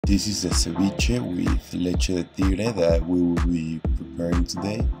This is the ceviche with leche de tigre that we will be preparing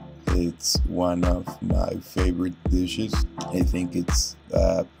today. It's one of my favorite dishes. I think it's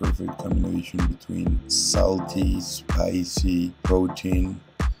a perfect combination between salty, spicy, protein.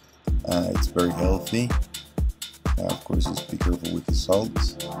 It's very healthy. Of course, just be careful with the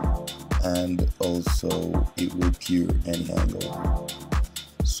salt. And also, it will cure any hangover.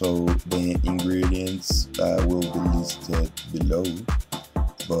 So the ingredients will be listed below,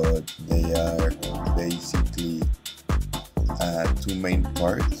 but they are basically two main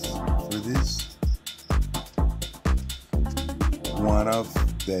parts for this. One of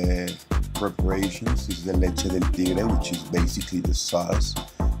the preparations is the leche del tigre, which is basically the sauce,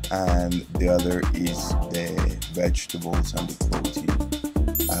 and the other is the vegetables and the protein.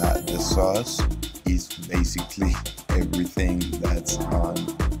 The sauce is basically everything that's on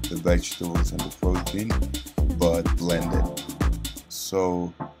the vegetables and the protein, but blended.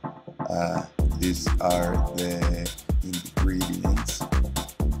 So these are the ingredients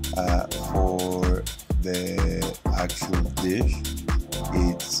for the actual dish.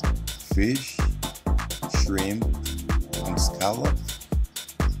 It's fish, shrimp, and scallop,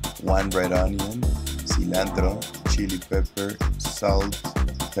 one red onion, cilantro, chili pepper, salt,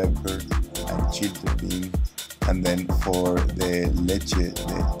 pepper, and chiltepin. And then for the leche de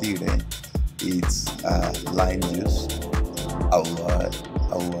tigre, it's lime juice, a lot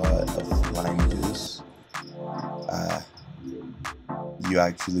of lime juice. You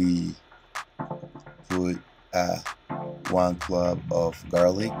actually put 1 clove of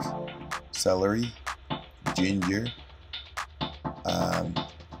garlic, celery, ginger,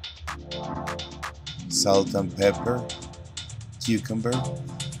 salt and pepper, cucumber,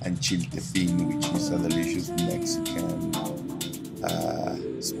 and chiltepin, which is a delicious Mexican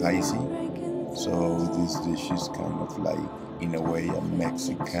spicy. So this dish is kind of like, in a way, a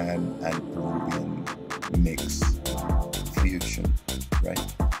Mexican and Peruvian mix fusion, right?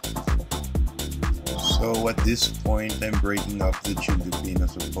 So at this point, I'm breaking up the chiltepin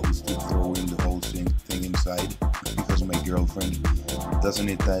as opposed to throwing the whole thing inside, because my girlfriend doesn't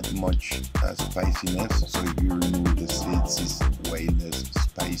eat that much spiciness. So if you remove the seeds, it's way less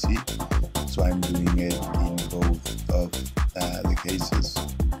spicy. So I'm doing it in both of the cases,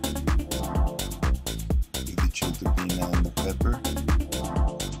 with the chiltepin and the pepper.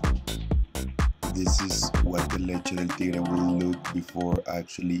 This is what the leche del tigre will look before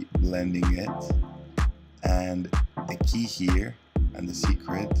actually blending it. And the key here, and the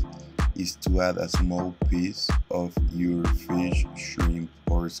secret, is to add a small piece of your fish, shrimp,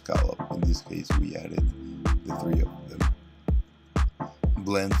 or scallop. In this case, we added the 3 of them.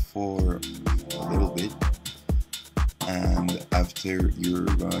 Blend for a little bit, and after you're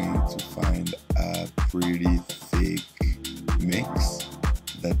going to find a pretty thick mix.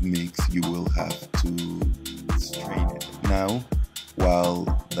 That mix you will have to strain it. Now,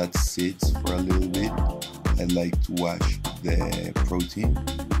 while that sits for a little bit, I like to wash the protein,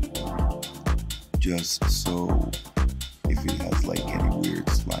 just so if it has like any weird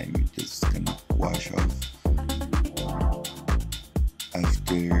slime, it just can wash off.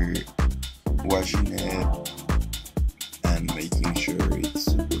 After washing it and making sure it's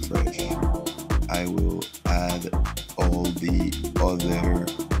super fresh, I will add all the other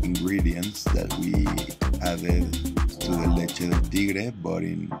ingredients that we added to the leche de tigre, but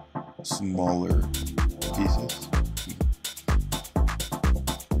in smaller pieces.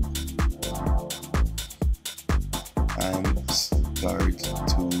 And start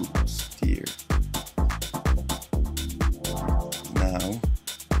to stir. Now,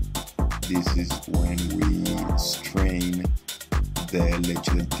 this is when we strain the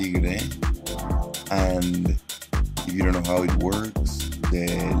leche de tigre, and if you don't know how it works, the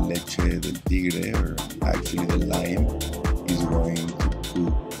leche del tigre, or actually the lime, is going to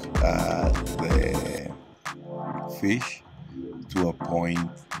cook the fish to a point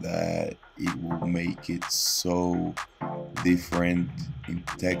that it will make it so different in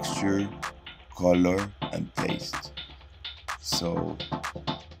texture, color, and taste. So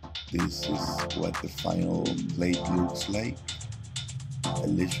this is what the final plate looks like.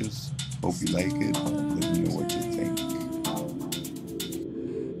 Delicious. Hope you like it. Let me know what you think.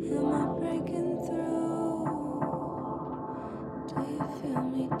 Am I breaking through? Do you feel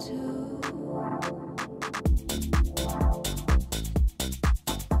me too?